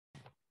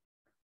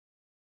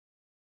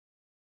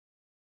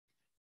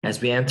As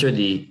we enter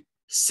the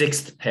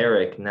sixth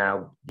parak,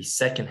 now the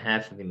second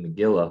half of the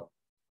Megillah,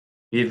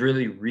 we have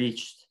really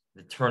reached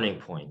the turning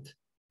point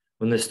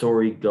when the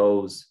story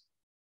goes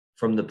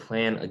from the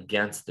plan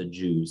against the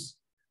Jews,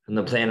 from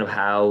the plan of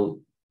how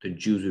the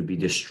Jews would be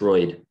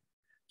destroyed,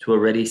 to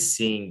already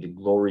seeing the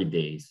glory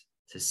days,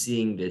 to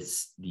seeing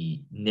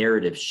the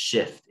narrative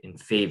shift in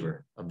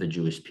favor of the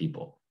Jewish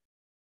people.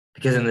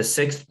 Because in the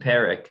sixth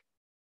parak,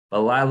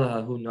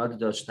 Balayla Hahu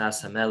Nadadosh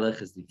Nas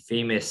HaMelech is the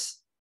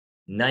famous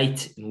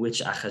night in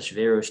which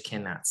Achashverosh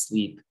cannot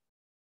sleep.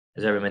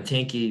 As Rabbi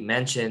Matinki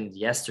mentioned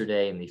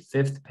yesterday in the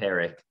fifth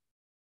parak,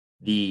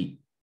 the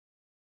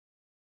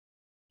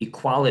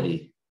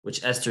equality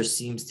which Esther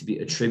seems to be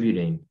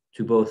attributing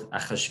to both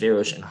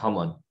Achashverosh and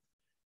Haman,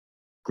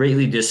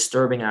 greatly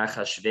disturbing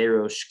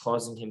Achashverosh,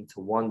 causing him to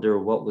wonder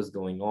what was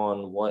going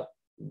on,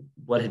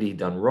 what had he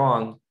done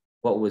wrong,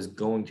 what was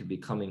going to be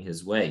coming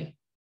his way.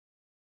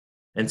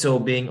 And so,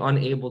 being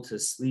unable to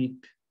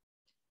sleep,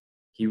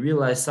 he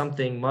realized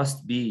something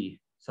must be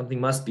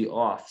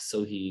off.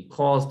 So he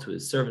calls to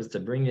his servants to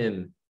bring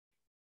him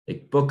a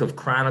book of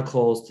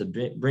Chronicles, to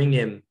bring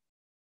him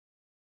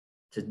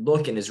to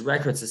look in his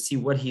records to see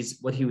what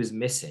he was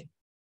missing.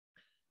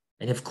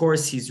 And of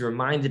course, he's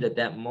reminded at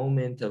that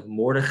moment of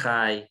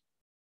Mordechai,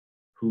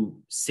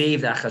 who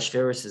saved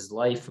Achashverosh's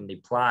life from the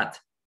plot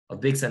of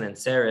Bigsan and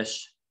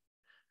Seresh.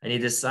 And he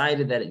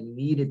decided that it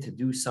needed to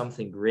do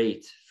something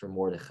great for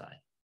Mordechai.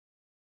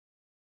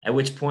 At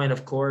which point,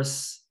 of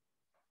course,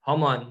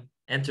 Haman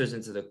enters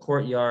into the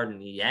courtyard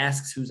and he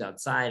asks who's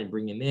outside and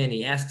bring him in.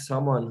 He asks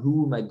Haman,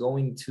 who am I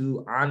going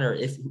to honor?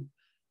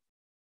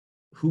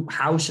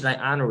 How should I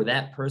honor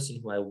that person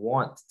who I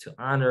want to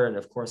honor? And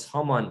of course,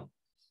 Haman,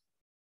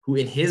 who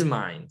in his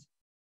mind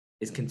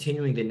is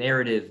continuing the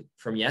narrative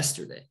from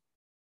yesterday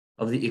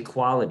of the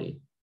equality,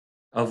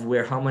 of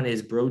where Haman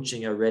is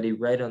broaching already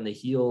right on the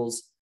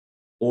heels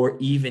or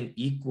even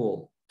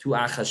equal to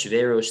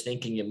Achashverosh,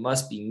 thinking it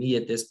must be me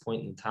at this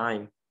point in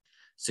time,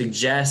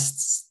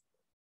 suggests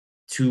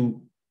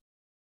to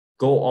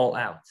go all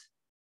out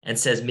and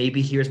says,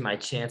 maybe here's my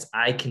chance.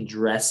 I can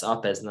dress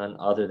up as none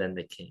other than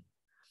the king.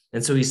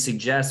 And so he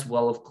suggests,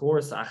 well, of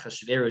course,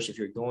 Achashverosh, if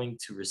you're going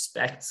to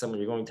respect someone,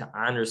 you're going to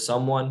honor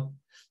someone,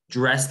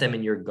 dress them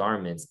in your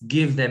garments,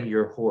 give them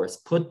your horse,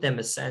 put them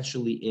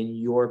essentially in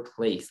your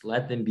place,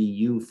 let them be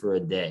you for a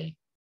day.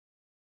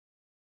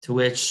 To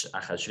which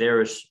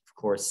Achashverosh, of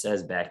course,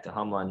 says back to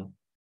Haman,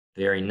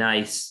 very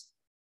nice,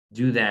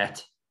 do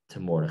that to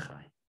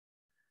Mordechai.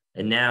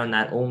 And now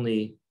not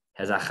only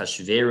has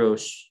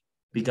Achashverosh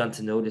begun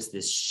to notice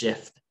this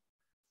shift,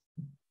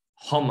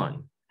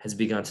 Haman has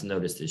begun to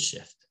notice this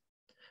shift.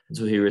 And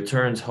so he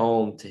returns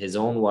home to his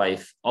own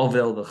wife,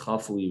 Ovel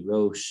v'chafui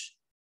rosh.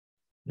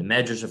 The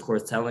Medrash, of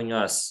course, telling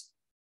us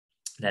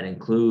that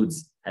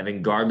includes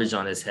having garbage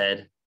on his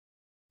head,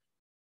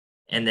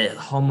 and that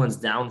Haman's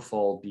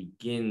downfall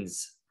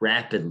begins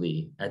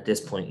rapidly at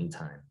this point in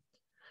time.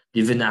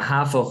 The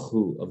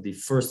v'nahafachu of the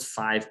first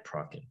five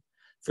prakim,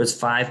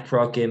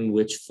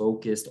 which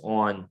focused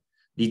on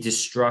the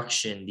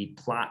destruction, the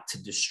plot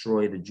to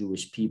destroy the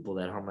Jewish people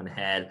that Haman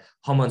had,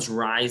 Haman's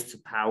rise to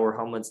power,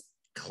 Haman's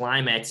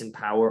climax in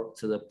power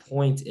to the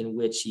point in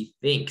which he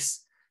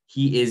thinks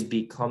he is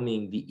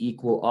becoming the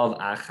equal of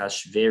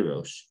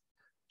Achashverosh.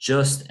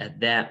 Just at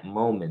that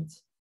moment,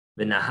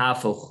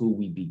 v'nahafachu,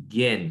 we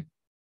begin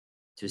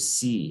to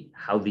see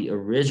how the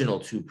original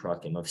two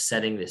prakim of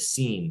setting the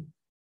scene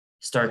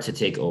start to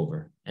take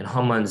over, and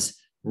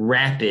Haman's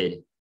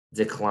rapid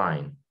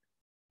decline.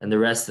 And the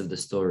rest of the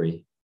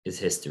story is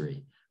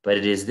history. But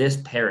it is this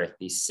parak,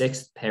 the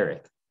sixth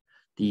parak,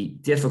 the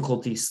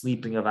difficulty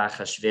sleeping of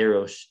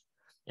Achashverosh,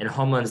 and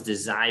Haman's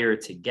desire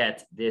to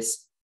get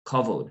this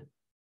kavod,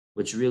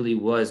 which really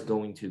was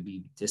going to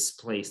be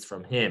displaced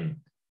from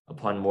him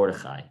upon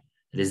Mordechai.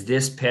 It is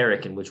this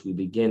parak in which we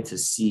begin to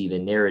see the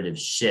narrative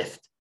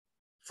shift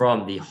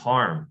from the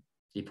harm,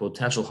 the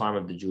potential harm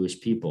of the Jewish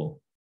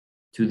people,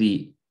 to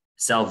the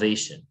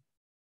salvation,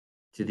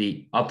 to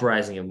the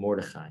uprising of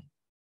Mordechai,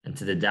 and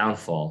to the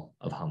downfall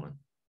of Haman.